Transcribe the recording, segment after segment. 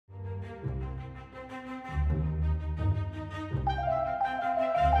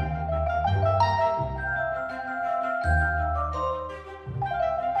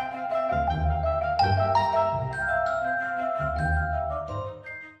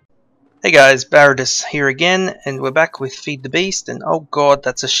Hey guys, Baradis here again, and we're back with Feed the Beast, and oh god,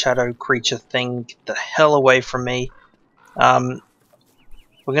 that's a shadow creature thing. Get the hell away from me. We're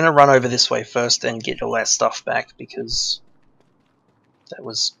gonna run over this way first and get all our stuff back, because that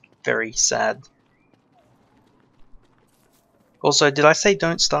was very sad. Also, did I say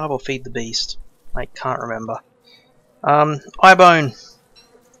don't starve or feed the beast? I can't remember. Eyebone!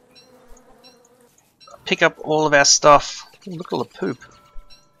 Pick up all of our stuff. Ooh, look at all the poop.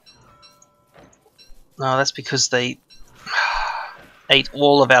 No, that's because they ate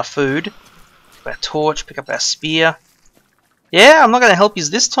all of our food. Pick up our torch, pick up our spear. Yeah, I'm not going to help you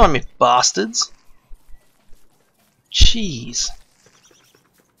this time, you bastards. Jeez.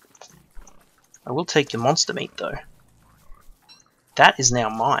 I will take your monster meat, though. That is now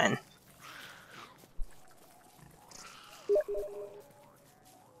mine.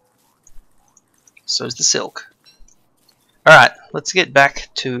 So is the silk. Alright, let's get back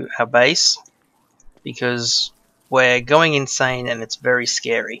to our base, because we're going insane and it's very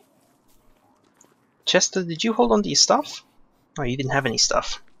scary. Chester, did you hold on to your stuff? Oh, you didn't have any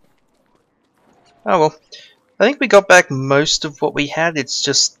stuff. Oh well. I think we got back most of what we had, it's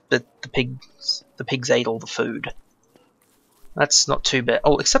just that the pigs ate all the food. That's not too bad.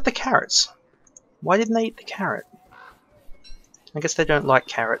 Oh, except the carrots. Why didn't they eat the carrot? I guess they don't like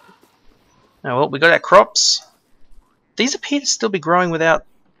carrot. Oh well, we got our crops. These appear to still be growing without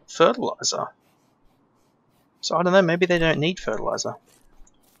fertilizer. So I don't know, maybe they don't need fertilizer.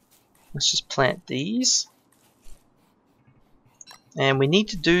 Let's just plant these. And we need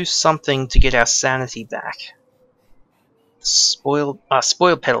to do something to get our sanity back. Spoiled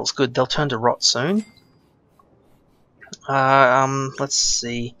petals, good, they'll turn to rot soon. Let's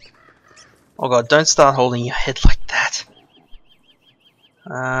see. Oh god, don't start holding your head like that.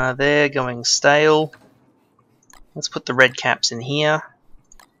 They're going stale. Let's put the red caps in here.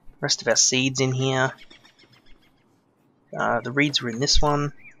 Rest of our seeds in here. The reeds are in this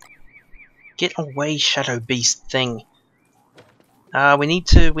one. Get away, shadow beast thing. We need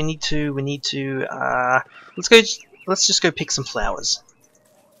to, let's just go pick some flowers.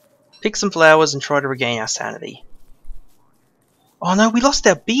 Pick some flowers and try to regain our sanity. Oh no, we lost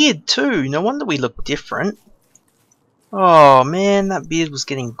our beard too! No wonder we look different. Oh man, that beard was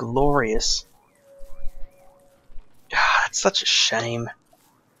getting glorious. Ah, that's such a shame.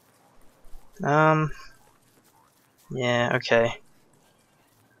 Yeah, okay.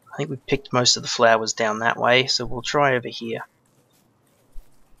 I think we picked most of the flowers down that way, so we'll try over here.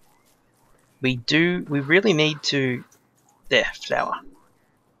 We really need to... There, flower.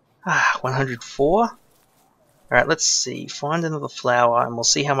 104? Alright, let's see. Find another flower, and we'll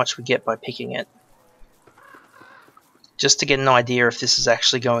see how much we get by picking it. Just to get an idea if this is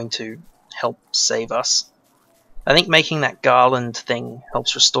actually going to help save us. I think making that garland thing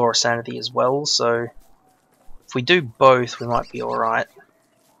helps restore sanity as well, so... if we do both, we might be alright.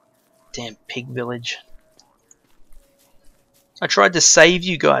 Damn pig village. I tried to save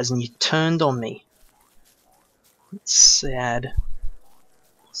you guys and you turned on me. It's sad.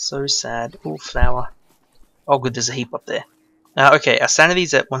 So sad. Ooh, flower. Oh good, there's a heap up there. Okay, our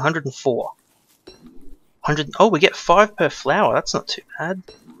sanity's at 104. Oh, we get 5 per flower. That's not too bad.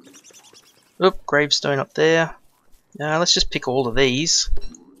 Oop, gravestone up there. Let's just pick all of these.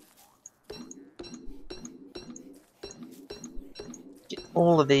 Get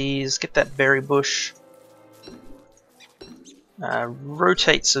all of these. Get that berry bush.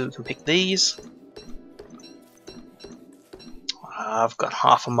 Rotate so we can pick these. I've got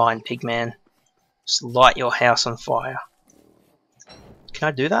half a mind, pigman. Just light your house on fire. Can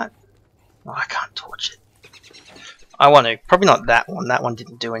I do that? Oh, I can't torch it. I want to. Probably not that one. That one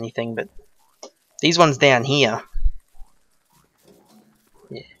didn't do anything, but these ones down here.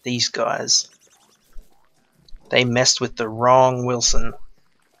 Yeah, these guys. They messed with the wrong Wilson.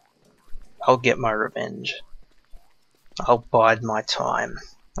 I'll get my revenge. I'll bide my time.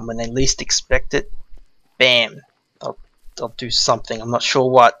 And when they least expect it, bam. They'll do something. I'm not sure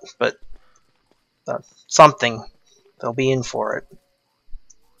what, but something. They'll be in for it.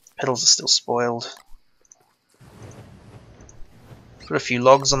 Petals are still spoiled. Put a few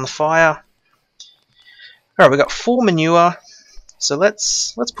logs on the fire. Alright, we got 4 manure. So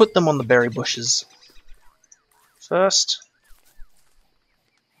let's put them on the berry bushes first.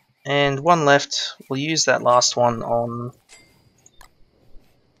 And 1 left. We'll use that last one on...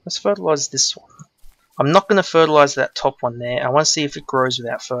 let's fertilize this one. I'm not going to fertilize that top one there. I want to see if it grows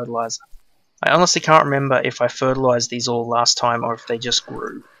without fertilizer. I honestly can't remember if I fertilized these all last time or if they just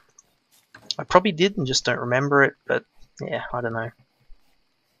grew. I probably did and just don't remember it, but yeah, I don't know.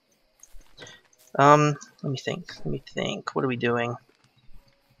 Let me think. What are we doing?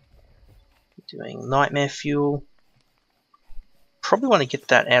 Doing nightmare fuel. Probably want to get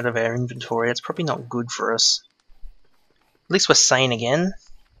that out of our inventory. That's probably not good for us. At least we're sane again.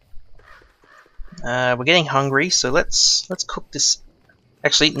 We're getting hungry, so let's cook this.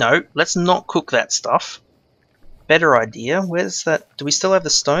 Actually, no, let's not cook that stuff. Better idea. Where's that? Do we still have the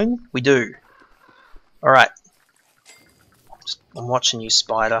stone? We do. Alright. I'm watching you,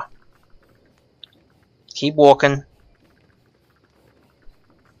 spider. Keep walking.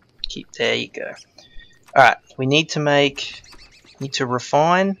 There you go. Alright, we need to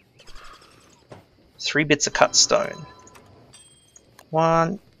refine 3 bits of cut stone.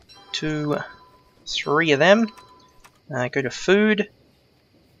 1, 2, 3 of them. Go to food.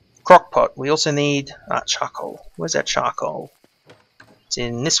 Crockpot. We also need charcoal. Where's our charcoal? It's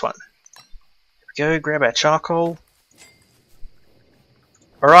in this one. There we go, grab our charcoal.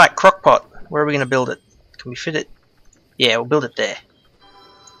 Alright, crockpot. Where are we going to build it? Can we fit it? Yeah, we'll build it there.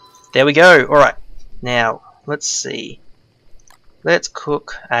 There we go. Alright. Now, let's see. Let's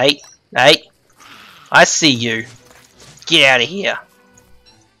cook. Hey. Hey. I see you. Get out of here.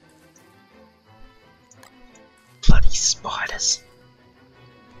 Bloody spiders.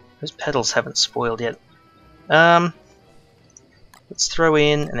 Those petals haven't spoiled yet. Let's throw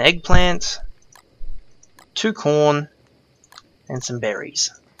in an eggplant, 2 corn, and some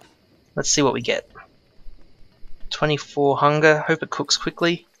berries. Let's see what we get. 24 hunger. Hope it cooks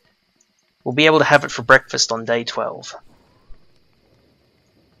quickly. We'll be able to have it for breakfast on day 12.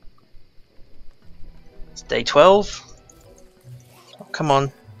 It's day 12. Oh, come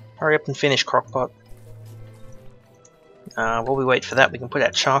on. Hurry up and finish, Crockpot. While we wait for that, we can put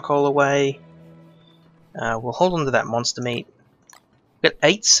our charcoal away. We'll hold on to that monster meat. We've got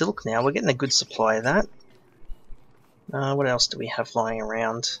 8 silk now. We're getting a good supply of that. What else do we have lying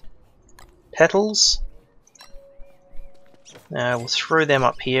around? Petals. We'll throw them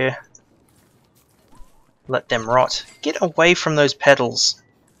up here. Let them rot. Get away from those petals.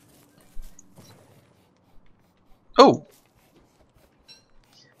 Oh!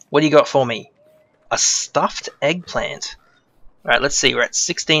 What do you got for me? A stuffed eggplant. Alright, let's see. We're at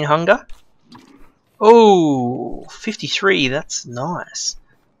 16 hunger. Oh, 53. That's nice.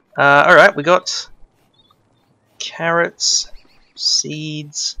 Alright, we got carrots,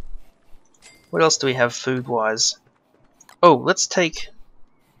 seeds. What else do we have food-wise? Oh, let's take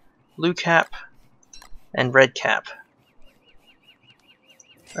blue cap and red cap.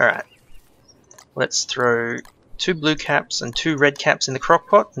 Alright. Let's throw 2 blue caps and 2 red caps in the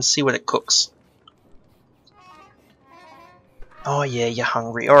crockpot and see what it cooks. Oh yeah, you're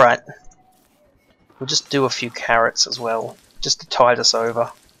hungry. Alright. We'll just do a few carrots as well, just to tide us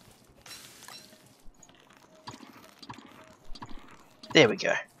over. There we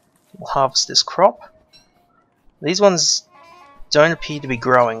go. We'll harvest this crop. These ones don't appear to be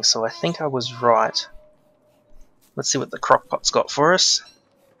growing, so I think I was right. Let's see what the crockpot's got for us.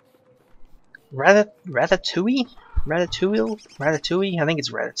 Ratatouille? Ratatouille? I think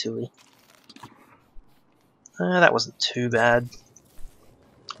it's ratatouille. That wasn't too bad.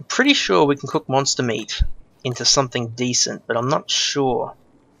 I'm pretty sure we can cook monster meat into something decent, but I'm not sure.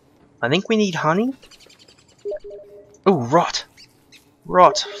 I think we need honey. Oh, rot!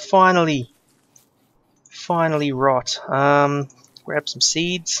 Rot! Finally! Finally rot. Grab some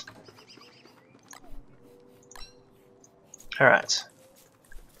seeds. Alright.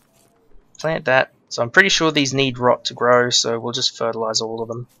 Plant that. So I'm pretty sure these need rot to grow, so we'll just fertilize all of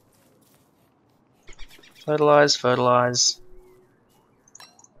them. Fertilize, fertilize.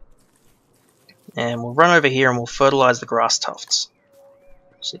 And we'll run over here and we'll fertilize the grass tufts.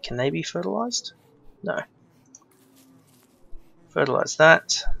 So can they be fertilized? No. Fertilize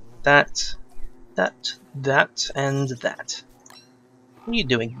that, that, and that. What are you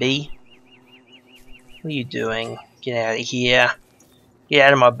doing, bee? What are you doing? Get out of here. Get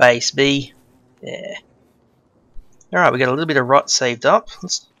out of my base, bee. There. Alright, we got a little bit of rot saved up.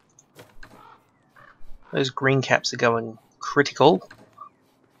 Those green caps are going critical.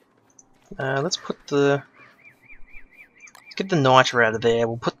 Let's get the niter out of there.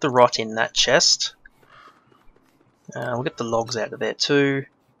 We'll put the rot in that chest. We'll get the logs out of there too.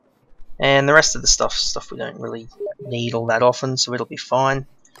 And the rest of the stuff we don't really need all that often, so it'll be fine.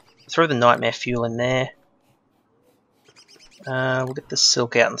 Throw the nightmare fuel in there. We'll get the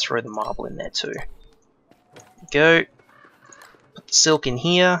silk out and throw the marble in there too. Go. Put the silk in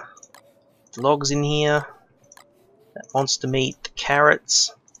here. The logs in here. That monster meat, the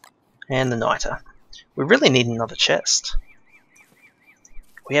carrots, and the niter. We really need another chest.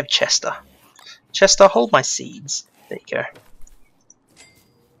 We have Chester. Chester, hold my seeds. There you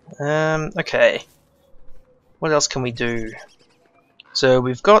go. Okay. What else can we do? So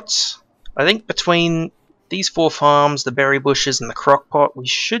we've got I think between these 4 farms, the berry bushes, and the crockpot, we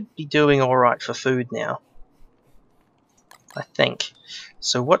should be doing alright for food now. I think.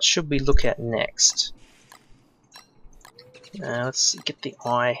 So what should we look at next? Let's get the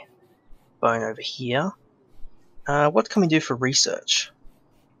eye bone over here. What can we do for research?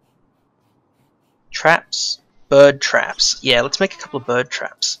 Traps? Bird traps. Yeah, let's make a couple of bird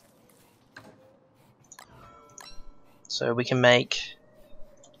traps. So we can make...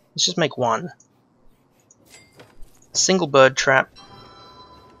 let's just make one. Single bird trap.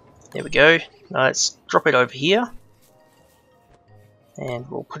 There we go. Now let's drop it over here. And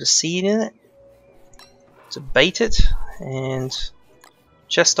we'll put a seed in it to bait it. And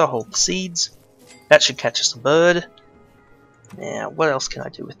Chester, hold the seeds. That should catch us a bird. Now, what else can I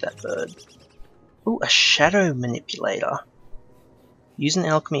do with that bird? Ooh, a shadow manipulator. Use an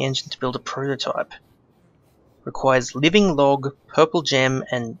alchemy engine to build a prototype. Requires living log, purple gem,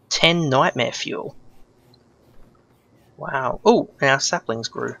 and 10 nightmare fuel. Wow. Oh, and our saplings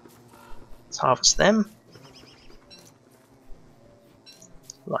grew. Let's harvest them.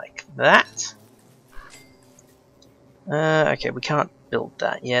 Like that. Okay, we can't build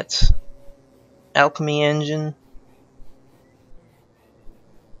that yet. Alchemy engine.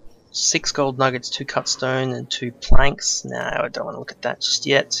 6 gold nuggets, 2 cut stone, and 2 planks. No, I don't want to look at that just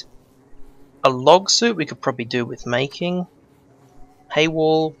yet. A log suit we could probably do with making. Hay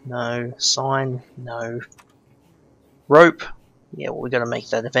wall, no. Sign, no. Rope, yeah, well, we got to make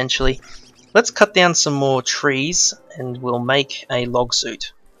that eventually. Let's cut down some more trees, and we'll make a log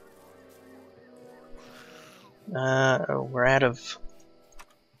suit. We're out of...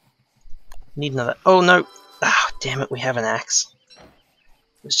 need another... oh no! Ah, damn it, we have an axe.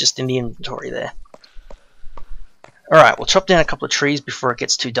 It was just in the inventory there. Alright, we'll chop down a couple of trees before it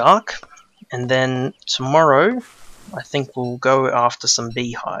gets too dark. And then tomorrow, I think we'll go after some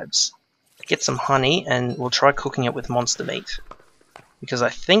beehives. Get some honey, and we'll try cooking it with monster meat. Because I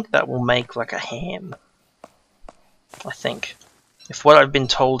think that will make like a ham. I think. If what I've been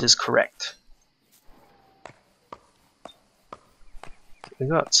told is correct. We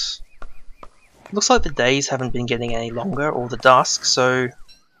got... looks like the days haven't been getting any longer, or the dusk, so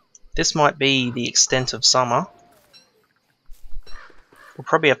this might be the extent of summer. We'll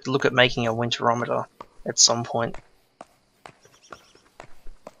probably have to look at making a winterometer at some point.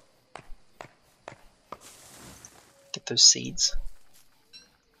 Get those seeds.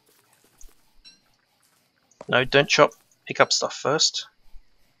 No, don't chop. Pick up stuff first.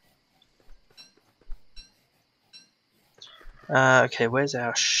 Okay, where's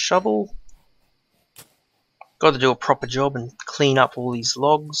our shovel? Got to do a proper job and clean up all these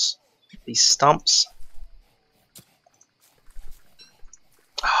logs, these stumps.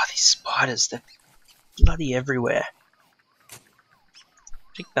 Ah, these spiders, they're bloody everywhere.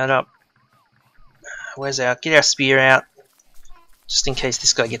 Pick that up. Where's our... get our spear out. Just in case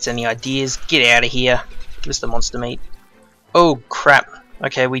this guy gets any ideas. Get out of here. Give us the monster meat. Oh, crap.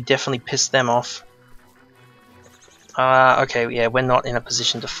 Okay, we definitely pissed them off. Okay, yeah, we're not in a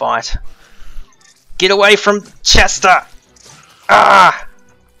position to fight. Get away from Chester! Ah!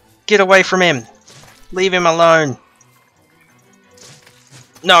 Get away from him! Leave him alone!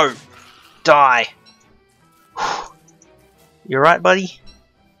 No! Die! You alright, buddy?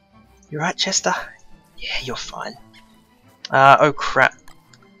 You alright, Chester? Yeah, you're fine. Oh crap.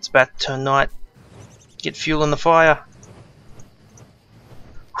 It's about to turn night. Get fuel in the fire.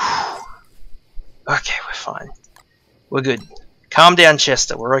 Okay, we're fine. We're good. Calm down,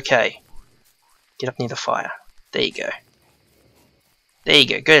 Chester. We're okay. Get up near the fire. There you go. There you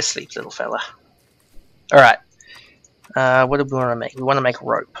go. Go to sleep, little fella. Alright. What do we want to make? We want to make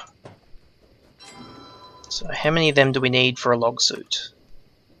rope. So how many of them do we need for a log suit?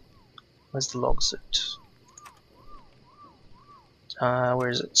 Where's the log suit? Where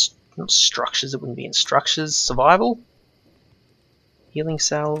is it? Structures. It wouldn't be in structures. Survival. Healing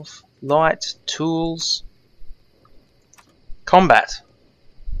salve. Light. Tools. Combat.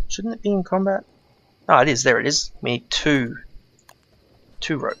 Shouldn't it be in combat? Oh, it is. There it is. We need two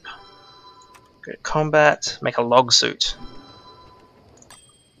rope. Go to combat. Make a log suit.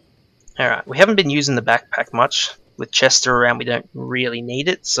 Alright, we haven't been using the backpack much. With Chester around, we don't really need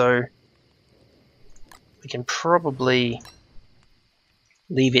it, so we can probably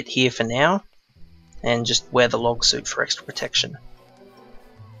leave it here for now and just wear the log suit for extra protection.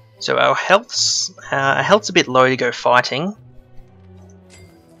 So our health's a bit low to go fighting.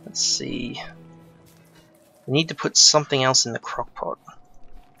 Let's see. We need to put something else in the crockpot.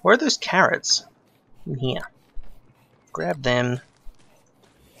 Where are those carrots? In here. Grab them.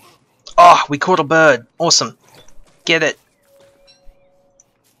 Oh, we caught a bird. Awesome. Get it.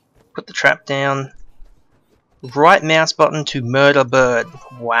 Put the trap down. Right mouse button to murder bird.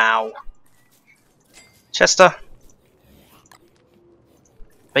 Wow. Chester.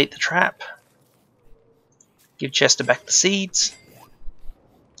 Bait the trap. Give Chester back the seeds.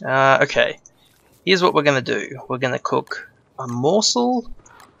 Okay. Here's what we're going to do. We're going to cook a morsel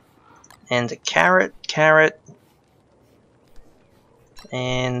and a carrot,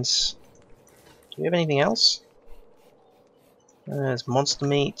 and do we have anything else? There's monster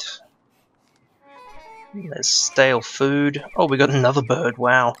meat. There's stale food. Oh, we got another bird.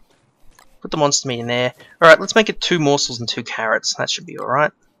 Wow. Put the monster meat in there. Alright, let's make it 2 morsels and 2 carrots. That should be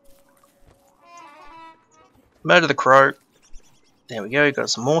alright. Murder the crow. There we go, got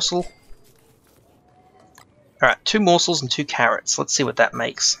us a morsel. Alright, 2 morsels and 2 carrots. Let's see what that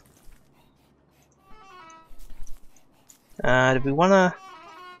makes. Do we wanna...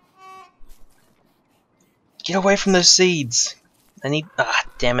 Get away from those seeds! I need... Ah,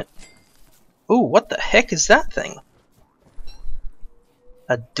 damn it. Ooh, what the heck is that thing?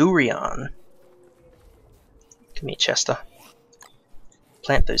 A durian. Come here, Chester.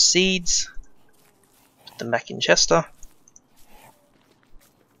 Plant those seeds. Put them back in Chester.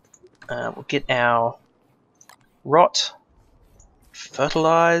 We'll get our rot.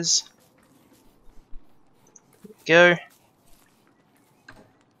 Fertilize. There we go.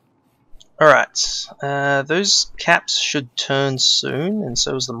 Alright, those caps should turn soon, and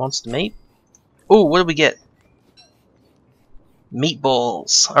so is the monster meat. Ooh, what did we get?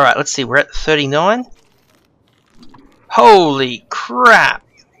 Meatballs. Alright, let's see, we're at 39. Holy crap!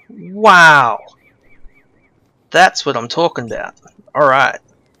 Wow! That's what I'm talking about. Alright.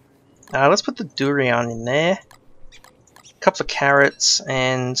 Let's put the durian in there. A couple of carrots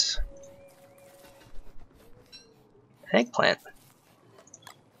and an eggplant.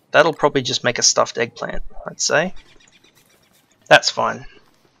 That'll probably just make a stuffed eggplant, I'd say. That's fine.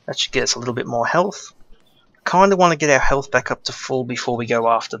 That should get us a little bit more health. Kinda want to get our health back up to full before we go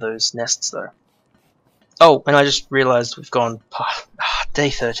after those nests though. Oh, and I just realized we've gone day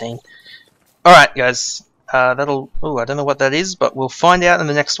 13. Alright guys, that'll... Ooh, I don't know what that is, but we'll find out in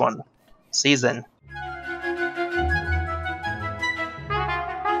the next one. See you then.